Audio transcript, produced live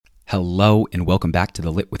Hello and welcome back to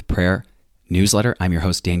the Lit with Prayer newsletter. I'm your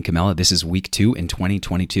host, Dan Camella. This is week 2 in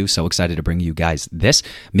 2022. So excited to bring you guys this.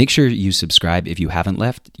 Make sure you subscribe if you haven't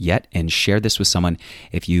left yet and share this with someone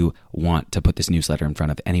if you want to put this newsletter in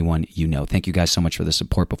front of anyone you know. Thank you guys so much for the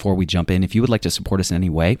support. Before we jump in, if you would like to support us in any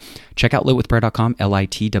way, check out litwithprayer.com,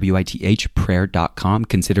 LITWITH prayer.com.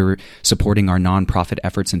 Consider supporting our nonprofit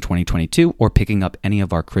efforts in 2022 or picking up any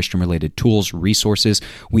of our Christian-related tools, resources.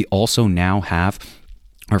 We also now have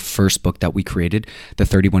our first book that we created, the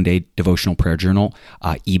 31-Day Devotional Prayer Journal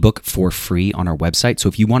ebook for free on our website. So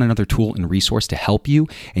if you want another tool and resource to help you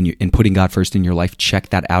in putting God first in your life, check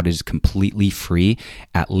that out. It is completely free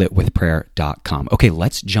at litwithprayer.com. Okay,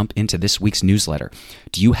 let's jump into this week's newsletter.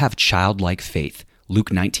 Do you have childlike faith?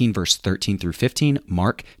 Luke 19, verse 13 through 15,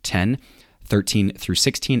 Mark 10, 13 through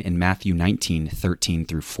 16, and Matthew 19, 13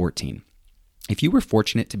 through 14. If you were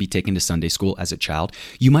fortunate to be taken to Sunday school as a child,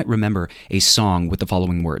 you might remember a song with the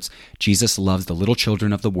following words: Jesus loves the little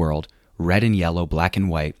children of the world, red and yellow, black and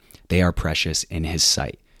white. They are precious in his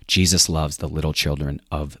sight. Jesus loves the little children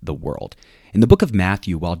of the world. In the book of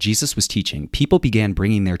Matthew, while Jesus was teaching, people began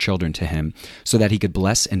bringing their children to him so that he could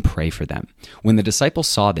bless and pray for them. When the disciples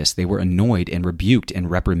saw this, they were annoyed and rebuked and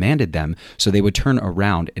reprimanded them so they would turn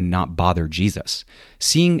around and not bother Jesus.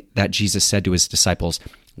 Seeing that Jesus said to his disciples,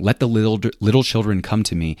 "Let the little children come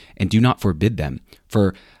to me, and do not forbid them,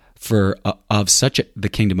 for of such the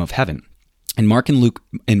kingdom of heaven." In Mark and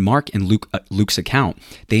Luke's account,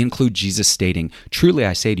 they include Jesus stating, "Truly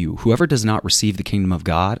I say to you, whoever does not receive the kingdom of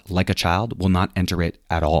God like a child will not enter it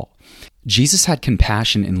at all." Jesus had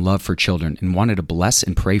compassion and love for children and wanted to bless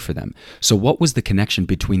and pray for them. So what was the connection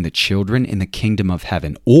between the children and the kingdom of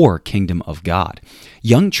heaven or kingdom of God?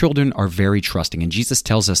 Young children are very trusting, and Jesus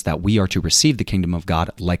tells us that we are to receive the kingdom of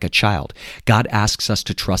God like a child. God asks us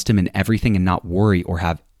to trust him in everything and not worry or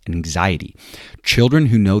have anxiety. Children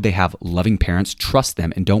who know they have loving parents trust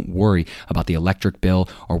them and don't worry about the electric bill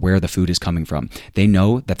or where the food is coming from. They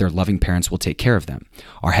know that their loving parents will take care of them.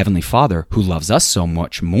 Our Heavenly Father, who loves us so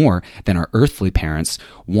much more than our earthly parents,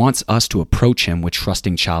 wants us to approach him with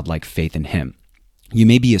trusting childlike faith in him. You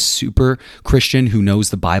may be a super Christian who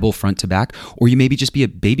knows the Bible front to back, or you maybe just be a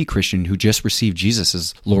baby Christian who just received Jesus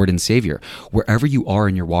as Lord and Savior. Wherever you are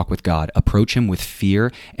in your walk with God, approach him with fear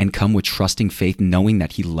and come with trusting faith, knowing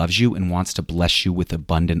that he loves you and wants to bless you with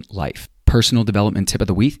abundant life. Personal development tip of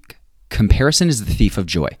the week: comparison is the thief of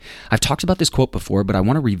joy. I've talked about this quote before, but I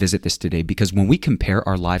want to revisit this today because when we compare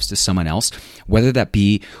our lives to someone else, whether that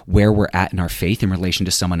be where we're at in our faith in relation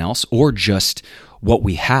to someone else or just what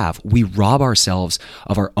we have, we rob ourselves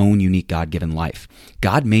of our own unique God-given life.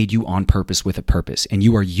 God made you on purpose with a purpose, and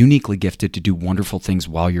you are uniquely gifted to do wonderful things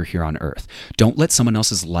while you're here on earth. Don't let someone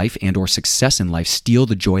else's life and or success in life steal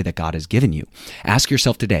the joy that God has given you. Ask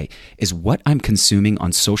yourself today, is what I'm consuming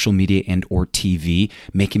on social media and or TV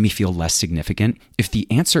making me feel less significant? If the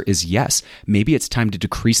answer is yes, maybe it's time to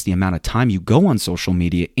decrease the amount of time you go on social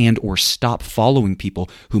media and or stop following people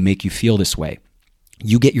who make you feel this way.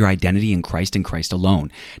 You get your identity in Christ and Christ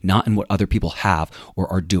alone, not in what other people have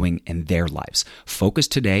or are doing in their lives. Focus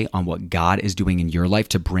today on what God is doing in your life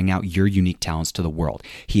to bring out your unique talents to the world.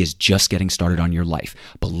 He is just getting started on your life.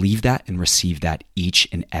 Believe that and receive that each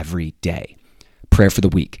and every day. Prayer for the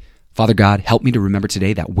week. Father God, help me to remember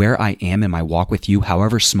today that where I am in my walk with you,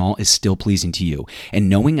 however small, is still pleasing to you, and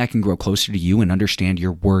knowing I can grow closer to you and understand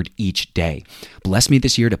your word each day. Bless me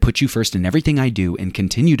this year to put you first in everything I do and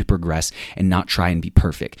continue to progress and not try and be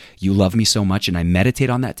perfect. You love me so much, and I meditate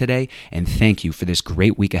on that today, and thank you for this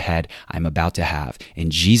great week ahead I'm about to have. In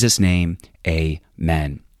Jesus' name,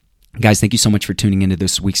 amen. Guys, thank you so much for tuning into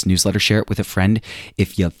this week's newsletter. Share it with a friend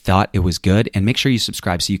if you thought it was good, and make sure you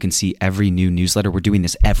subscribe so you can see every new newsletter. We're doing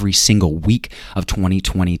this every single week of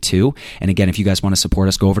 2022. And again, if you guys want to support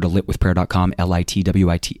us, go over to litwithprayer.com,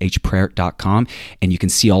 LITWITH prayer.com, and you can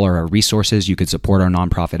see all our resources. You could support our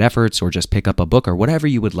nonprofit efforts or just pick up a book or whatever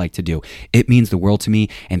you would like to do. It means the world to me,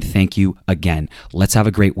 and thank you again. Let's have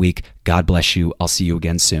a great week. God bless you. I'll see you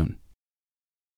again soon.